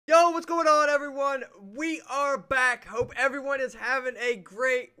What's going on, everyone? We are back. Hope everyone is having a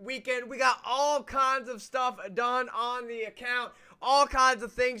great weekend. We got all kinds of stuff done on the account, all kinds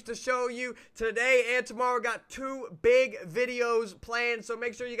of things to show you today and tomorrow. We got two big videos planned, so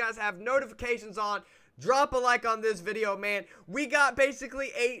make sure you guys have notifications on. Drop a like on this video, man. We got basically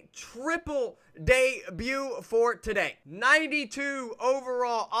a triple debut for today. 92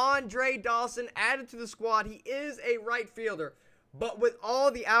 overall, Andre Dawson added to the squad. He is a right fielder. But with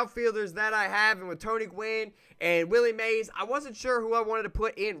all the outfielders that I have, and with Tony Gwynn and Willie Mays, I wasn't sure who I wanted to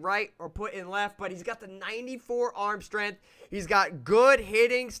put in right or put in left, but he's got the 94 arm strength. He's got good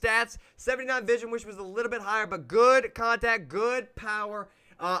hitting stats, 79 vision, which was a little bit higher, but good contact, good power.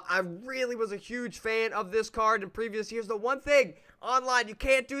 I really was a huge fan of this card in previous years. The one thing online, you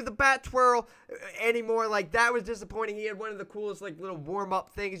can't do the bat twirl anymore. Like, that was disappointing. He had one of the coolest, like, little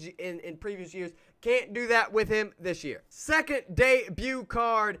warm-up things in previous years. Can't do that with him this year. Second debut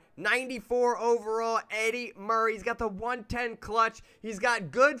card, 94 overall, Eddie Murray. He's got the 110 clutch. He's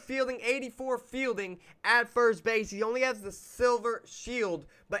got good fielding, 84 fielding at first base. He only has the silver shield,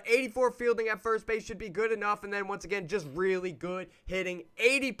 but 84 fielding at first base should be good enough. And then once again, just really good hitting,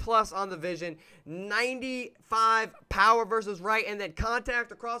 80 plus on the vision, 95 power versus right, and then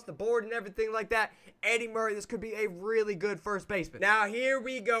contact across the board and everything like that. Eddie Murray, this could be a really good first baseman. Now, here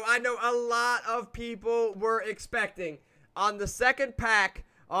we go. I know a lot of people were expecting on the second pack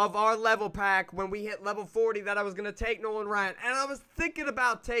of our level pack when we hit level 40 that I was going to take Nolan Ryan. And I was thinking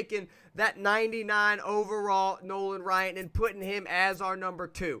about taking that 99 overall Nolan Ryan and putting him as our number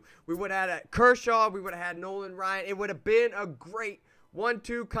 2. We would have had Kershaw. We would have had Nolan Ryan. It would have been a great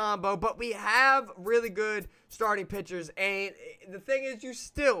 1-2 combo. But we have really good starting pitchers. And the thing is, you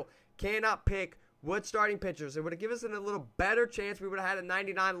still cannot pick what starting pitchers. It would have given us a little better chance. We would have had a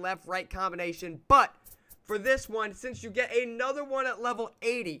 99 left-right combination. But for this one, since you get another one at level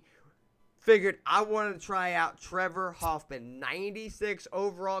 80, figured I wanted to try out Trevor Hoffman. 96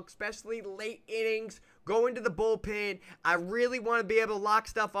 overall, especially late innings, going to the bullpen. I really want to be able to lock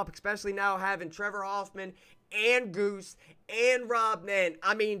stuff up, especially now having Trevor Hoffman and Goose and Rob Nen.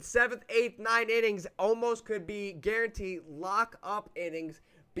 I mean, 7th, 8th, 9th innings almost could be guaranteed lock up innings.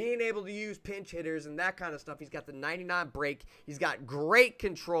 Being able to use pinch hitters and that kind of stuff. He's got the 99 break. He's got great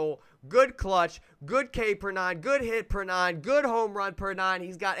control, good clutch, good K per 9, good hit per 9, good home run per 9.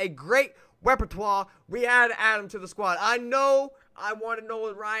 He's got a great repertoire. We had to add him to the squad. I know I wanted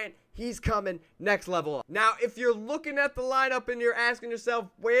Nolan Ryan. He's coming next level up. Now, if you're looking at the lineup and you're asking yourself,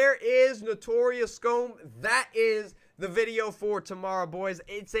 where is Notorious Scomo? That is the video for tomorrow, boys.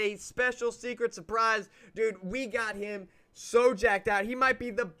 It's a special secret surprise. Dude, we got him so jacked out. He might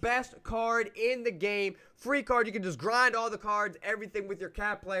be the best card in the game. Free card. You can just grind all the cards, everything with your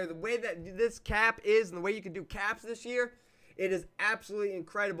cap player. The way that this cap is and the way you can do caps this year, it is absolutely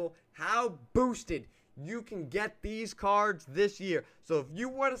incredible how boosted you can get these cards this year. So if you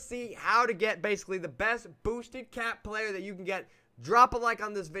want to see how to get basically the best boosted cap player that you can get, drop a like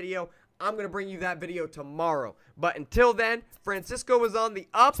on this video. I'm going to bring you that video tomorrow. But until then, Francisco was on the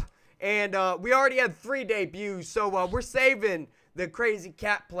up. And we already had 3 debuts, so we're saving the crazy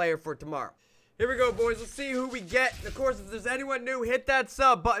cap player for tomorrow. Here we go, boys. Let's see who we get. Of course, if there's anyone new, hit that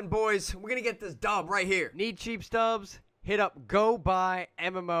sub button, boys. We're going to get this dub right here. Need cheap stubs? Hit up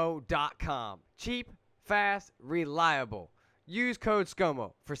GoBuyMMO.com. Cheap, fast, reliable. Use code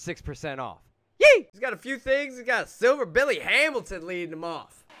Scomo for 6% off. Yee! He's got a few things. He's got Silver Billy Hamilton leading him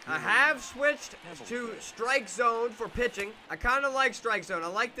off. I have switched to strike zone for pitching. I kind of like strike zone. I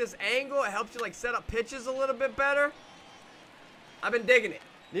like this angle. It helps you like set up pitches a little bit better. I've been digging it.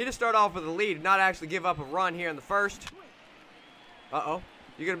 Need to start off with a lead, not actually give up a run here in the first. Uh-oh.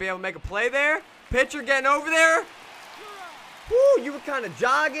 You going to be able to make a play there? Pitcher getting over there. Woo, you were kind of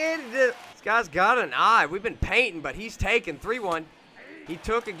jogging. This guy's got an eye. We've been painting, but he's taking 3-1. He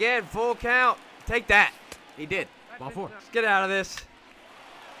took again, full count. Take that. He did. Ball 4. Let's get out of this.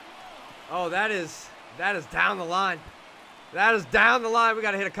 Oh, that is down the line. That is down the line. We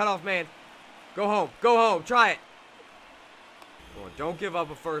got to hit a cutoff man. Go home. Go home. Try it. Oh, don't give up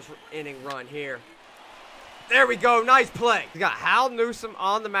a first inning run here. There we go. Nice play. We got Hal Newsom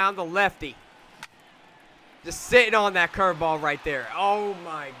on the mound, the lefty. Just sitting on that curveball right there. Oh,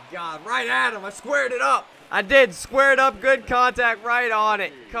 my God. Right at him. I squared it up. I did. Squared up. Good contact right on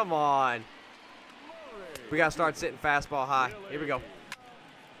it. Come on. We got to start sitting fastball high. Here we go.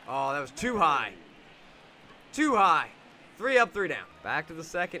 Oh, that was too high. Too high. 3 up, 3 down. Back to the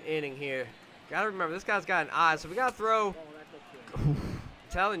second inning here. Got to remember, this guy's got an eye, so we got to throw. I'm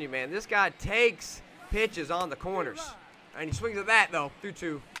telling you, man, this guy takes pitches on the corners. And he swings at that, though.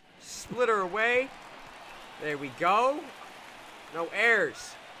 2-2. Splitter away. There we go. No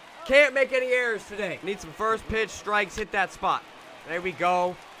errors. Can't make any errors today. Need some first pitch strikes. Hit that spot. There we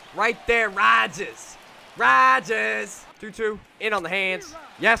go. Right there. Rodgers. 2-2. In on the hands.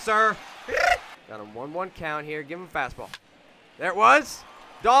 Yes, sir. Got him 1-1 count here. Give him a fastball. There it was.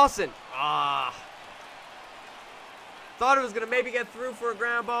 Dawson. Thought it was going to maybe get through for a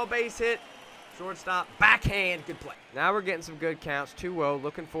ground ball base hit. Shortstop. Backhand. Good play. Now we're getting some good counts. 2-0.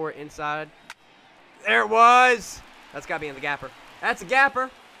 Looking for it inside. There it was. That's got to be in the gapper. That's a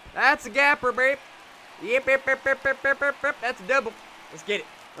gapper. That's a gapper, babe. Yep. That's a double. Let's get it.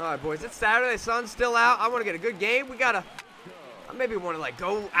 All right, boys. It's Saturday. Sun's still out. I want to get a good game. We got to... I maybe want to, like,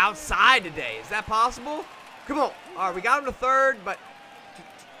 go outside today. Is that possible? Come on. All right, we got him to third, but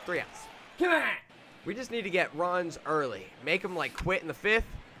 3 outs. Come on. We just need to get runs early. Make him, like, quit in the 5th.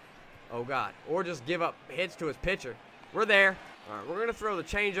 Oh, God. Or just give up hits to his pitcher. We're there. All right, we're going to throw the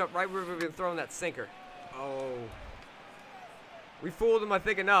changeup right where we've been throwing that sinker. Oh. We fooled him, I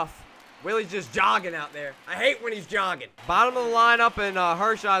think, enough. Willie's just jogging out there. I hate when he's jogging. Bottom of the lineup, and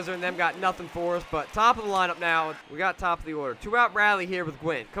Hershiser and them got nothing for us. But top of the lineup now, we got top of the order. 2-out rally here with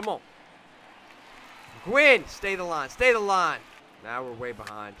Gwynn. Come on. Gwynn, stay the line. Stay the line. Now we're way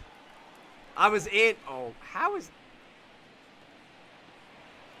behind. I was in. Oh, how is...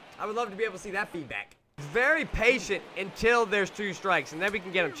 I would love to be able to see that feedback. Very patient until there's 2 strikes, and then we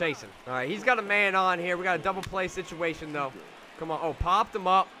can get him chasing. All right, he's got a man on here. We got a double play situation, though. Come on. Oh, popped him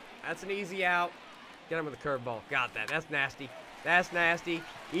up. That's an easy out. Get him with a curveball. Got that. That's nasty. That's nasty.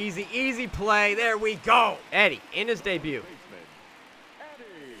 Easy, easy play. There we go. Eddie, in his debut.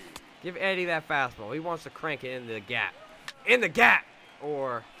 Give Eddie that fastball. He wants to crank it in the gap. In the gap.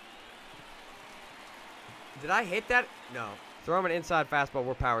 Or... Did I hit that? No. Throw him an inside fastball.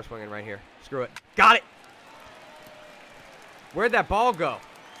 We're power swinging right here. Screw it. Got it. Where'd that ball go?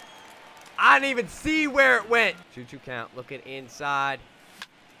 I didn't even see where it went. 2-2 count. Looking inside.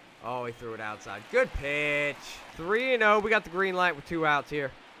 Oh, he threw it outside. Good pitch. 3-0. We got the green light with 2 outs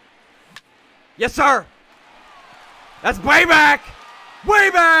here. Yes, sir. That's way back.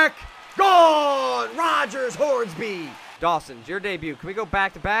 Way back. Gone. Rogers Hornsby. Dawson's your debut. Can we go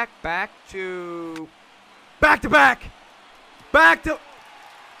back to back? Back to back. Back to...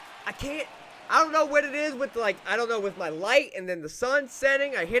 I can't... I don't know what it is with, like, I don't know, with my light and then the sun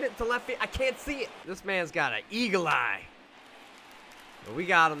setting. I hit it to left field. I can't see it. This man's got an eagle eye. But we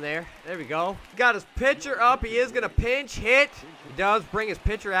got him there. There we go. Got his pitcher up. He is going to pinch hit. He does bring his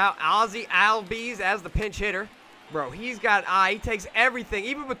pitcher out. Ozzy Albies as the pinch hitter. Bro, he's got eye. He takes everything.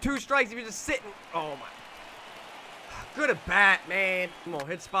 Even with 2 strikes, if you're just sitting. Oh, my. Good at bat, man. Come on,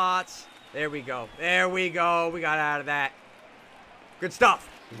 hit spots. There we go. There we go. We got out of that. Good stuff.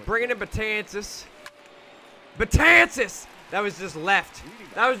 He's bringing in Betances. Betances! That was just left.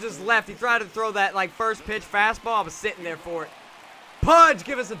 That was just left. He tried to throw that, like, first pitch fastball. I was sitting there for it. Pudge,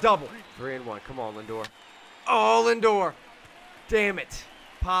 give us a double. 3-1. Come on, Lindor. Oh, Lindor. Damn it.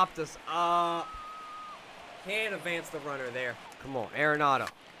 Popped us up. Can't advance the runner there. Come on, Arenado.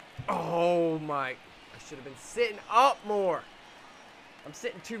 Oh, my. I should have been sitting up more. I'm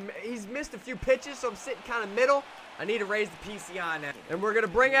sitting too... He's missed a few pitches, so I'm sitting kind of middle. I need to raise the PCI now. And we're going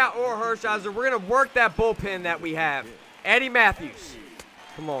to bring out Hershiser. We're going to work that bullpen that we have. Eddie Matthews.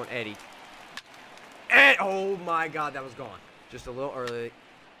 Come on, Eddie. And, oh, my God, that was gone. Just a little early.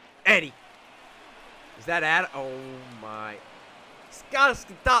 Eddie. Is that at? Oh, my. He's got to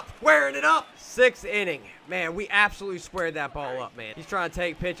stop squaring it up. 6th inning. Man, we absolutely squared that ball up, man. He's trying to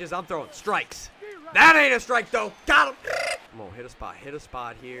take pitches. I'm throwing strikes. That ain't a strike, though. Got him. Come on, hit a spot. Hit a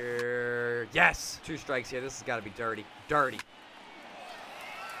spot here. Yes. 2 strikes here. This has got to be dirty. Dirty.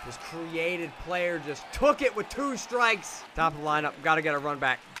 This created player just took it with 2 strikes. Top of the lineup. Got to get a run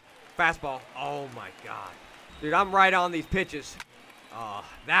back. Fastball. Oh, my God. Dude, I'm right on these pitches. Oh,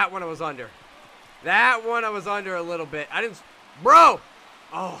 that one I was under. That one I was under a little bit. I didn't... Bro!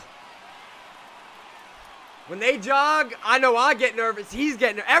 Oh. When they jog, I know I get nervous. He's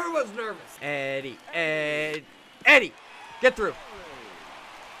getting nervous. Everyone's nervous. Eddie. Eddie. Get through.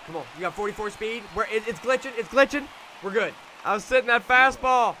 Come on. You got 44 speed. It's glitching. It's glitching. We're good. I was sitting that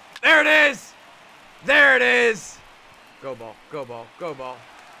fastball. There it is. There it is. Go ball. Go ball. Go ball.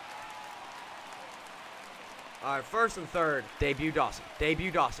 All right, 1st and 3rd. Debut Dawson.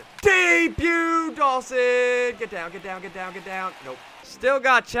 Debut Dawson. Debut Dawson. Get down, get down, get down, get down. Nope. Still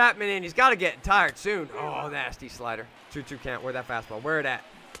got Chapman in. He's got to get tired soon. Oh, nasty slider. 2-2 count. Where that fastball? Where it at?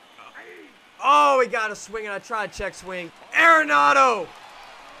 Oh, he got a swing, and I tried check swing. Arenado.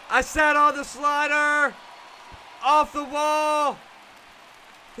 I sat on the slider. Off the wall.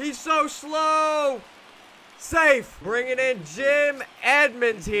 He's so slow. Safe. Bringing in Jim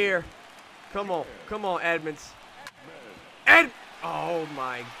Edmonds here. Come on. Come on, Edmonds. Oh,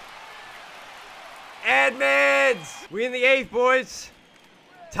 my. Edmonds! We in the 8th, boys.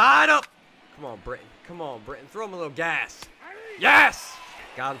 Tied up. Come on, Britton. Come on, Britton. Throw him a little gas. Yes!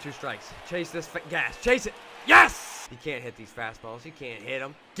 Got him 2 strikes. Chase this gas. Chase it. Yes! He can't hit these fastballs. He can't hit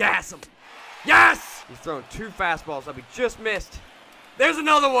them. Gas him. Yes! He's thrown 2 fastballs that we just missed. There's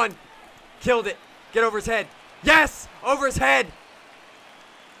another one. Killed it. Get over his head. Yes! Over his head.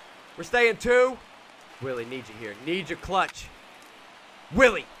 We're staying 2. Willie, need you here. Need your clutch.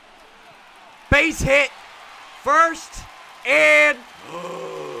 Willie. Base hit. First and...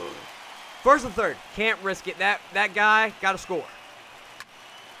 First and third. Can't risk it. That guy got to score.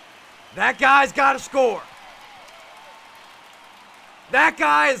 That guy's got to score. That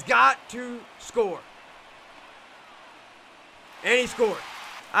guy has got to score. And he scored.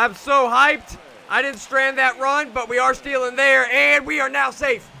 I'm so hyped. I didn't strand that run, but we are stealing there, and we are now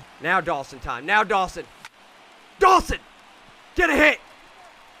safe. Now Dawson time. Now Dawson. Dawson! Get a hit.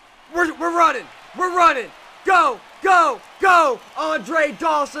 We're running. We're running. Go, go, go. Andre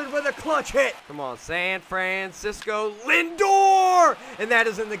Dawson with a clutch hit. Come on, San Francisco Lindor. And that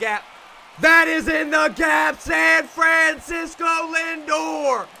is in the gap. That is in the gap, San Francisco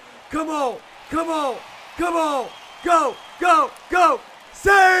Lindor. Come on, come on, come on. Go, go, go.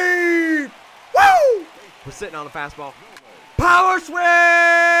 Save! Woo! We're sitting on the fastball. Power swing!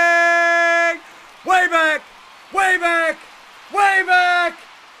 Way back, way back, way back.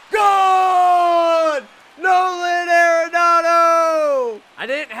 Gone! Nolan Arenado! I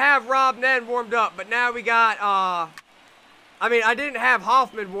didn't have Rob Nen warmed up, but now we got, I didn't have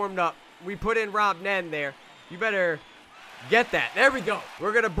Hoffman warmed up. We put in Rob Nen there. You better get that. There we go.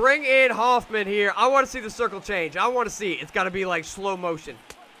 We're going to bring in Hoffman here. I want to see the circle change. I want to see it. It's got to be like slow motion.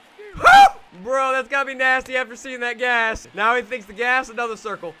 Woo! Bro, that's got to be nasty after seeing that gas. Now he thinks the gas, another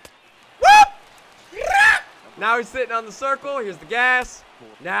circle. Woo! Now he's sitting on the circle. Here's the gas.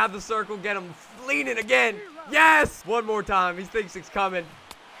 Now the circle. Get him leaning again. Yes! One more time. He thinks it's coming.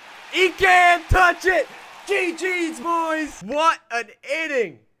 He can't touch it. GG's, boys. What an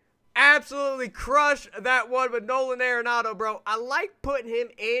inning. Absolutely crushed that one with Nolan Arenado, bro. I like putting him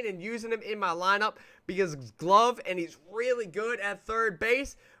in and using him in my lineup because he's glove and he's really good at third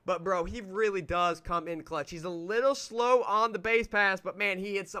base. But, bro, he really does come in clutch. He's a little slow on the base pass, but, man,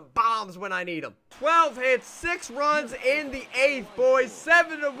 he hits some bombs when I need him. 12 hits, 6 runs in the 8th, boys.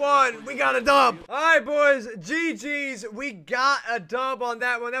 7-1. We got a dub. All right, boys. GG's. We got a dub on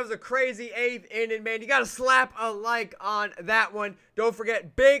that one. That was a crazy 8th inning, man. You got to slap a like on that one. Don't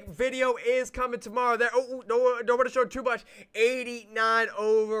forget, big video is coming tomorrow. There. Oh, don't want to show too much. 89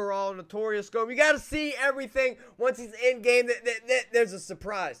 overall, Notorious Scomo. You got to see everything once he's in game. There's a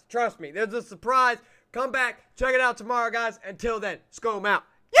surprise. Trust me, there's a surprise. Come back, check it out tomorrow, guys. Until then, Scomo out.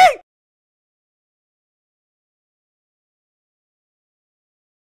 Yay!